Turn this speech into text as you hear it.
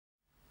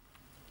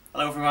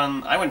Hello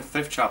everyone, I went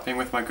thrift shopping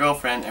with my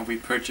girlfriend and we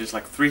purchased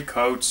like 3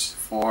 coats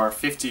for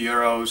 50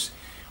 euros,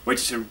 which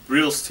is a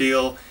real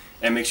steal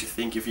and makes you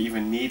think if you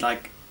even need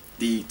like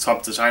the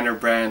top designer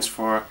brands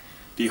for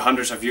the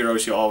hundreds of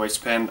euros you always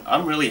spend.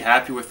 I'm really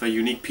happy with the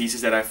unique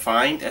pieces that I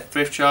find at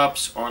thrift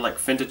shops or like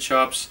vintage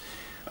shops.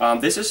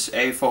 This is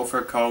a faux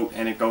fur coat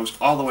and it goes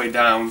all the way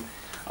down,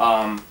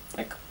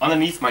 like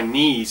underneath my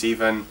knees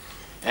even,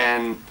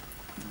 and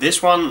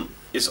this one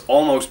is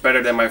almost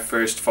better than my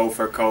first faux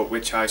fur coat,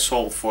 which I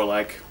sold for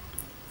like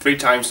 3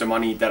 times the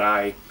money that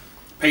I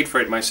paid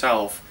for it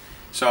myself.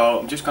 So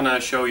I'm just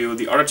gonna show you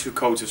the other 2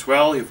 coats as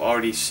well. You've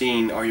already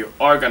seen, or you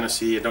are gonna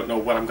see, I don't know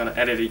what I'm gonna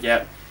edit it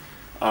yet,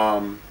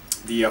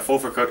 the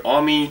faux fur coat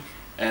on me,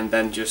 and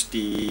then just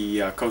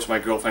the coats my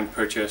girlfriend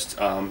purchased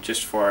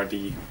just for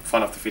the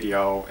fun of the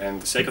video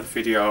and the sake of the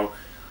video.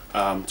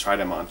 Try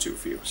them on too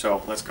for you.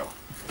 So let's go.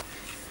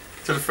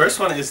 So the first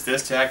one is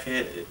this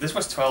jacket. This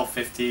was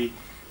 $12.50.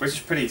 which is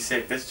pretty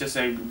sick. This is just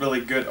a really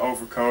good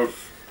overcoat.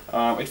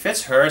 It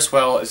fits her as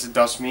well as it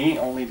does me,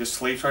 only the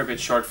sleeves are a bit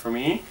short for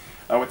me.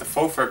 With the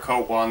faux fur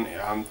coat one,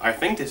 I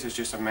think this is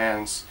just a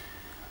man's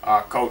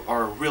coat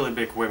or a really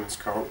big women's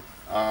coat.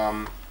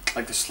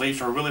 Like the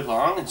sleeves are really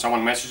long, and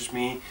someone messaged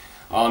me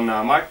on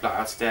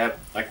Marktplaats that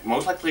like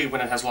most likely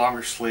when it has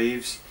longer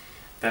sleeves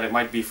that it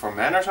might be for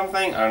men or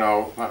something. I don't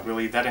know, not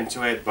really that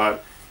into it,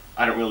 but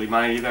I don't really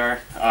mind either.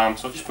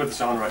 So I'll just put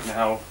this on right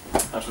now.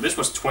 So this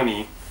was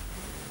 20.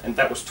 And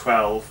that was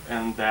 12,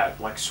 and that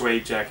like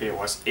suede jacket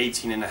was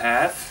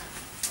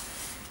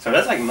 18.5. So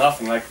that's like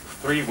nothing, like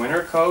 3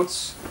 winter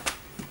coats,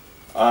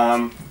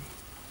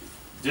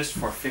 just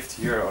for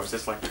 50 euros.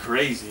 That's like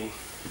crazy.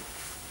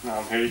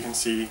 Here you can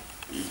see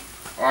the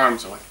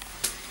arms are like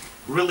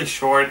really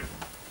short.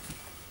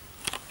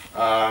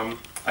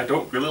 I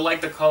don't really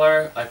like the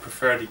color. I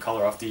prefer the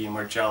color of the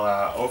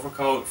Margiela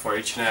overcoat for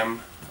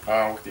H&M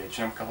with the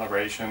H&M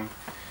collaboration.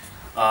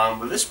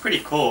 But this is pretty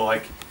cool.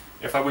 Like,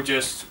 if I would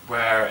just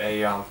wear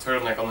a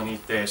turtleneck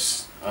underneath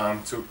this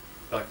to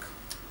like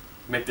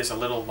make this a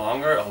little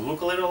longer, or look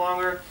a little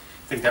longer,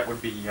 I think that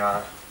would be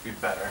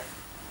better.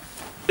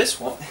 This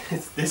one,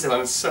 this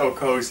one is so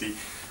cozy.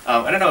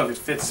 I don't know if it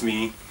fits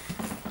me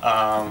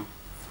a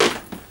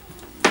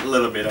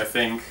little bit, I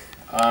think,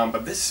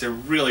 but this is a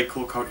really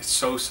cool coat. It's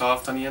so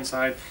soft on the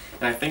inside,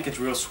 and I think it's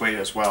real suede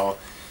as well.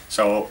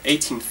 So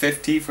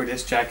 $18.50 for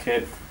this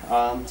jacket.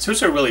 Suits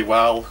her really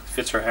well.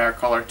 Fits her hair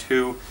color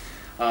too.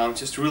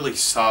 Just really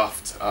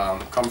soft,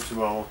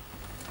 comfortable,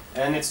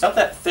 and it's not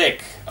that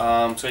thick,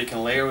 so you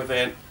can layer with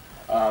it,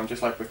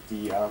 just like with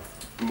the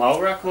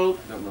Maura coat.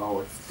 I don't know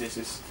if this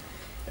is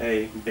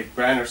a big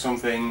brand or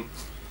something,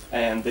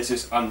 and this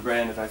is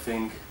unbranded, I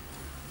think.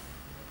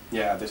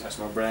 Yeah, this has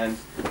no brand.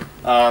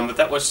 But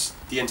that was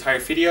the entire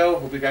video.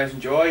 Hope you guys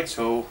enjoyed.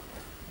 So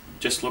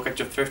just look at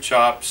your thrift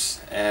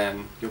shops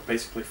and you'll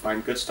basically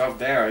find good stuff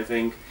there, I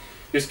think.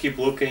 Just keep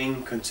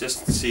looking.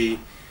 Consistency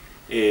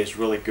is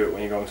really good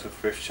when you go into a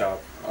thrift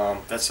shop.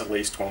 That's at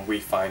least when we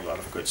find a lot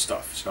of good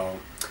stuff. So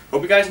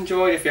hope you guys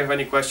enjoyed. If you have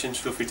any questions,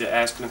 feel free to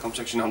ask in the comment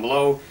section down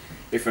below.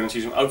 If you want to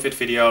see some outfit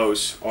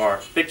videos or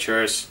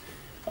pictures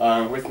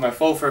with my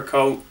faux fur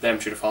coat, then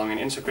be sure to follow me on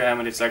Instagram,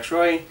 and it's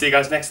LexRoy. See you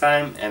guys next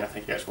time, and I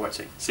thank you guys for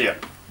watching. See ya.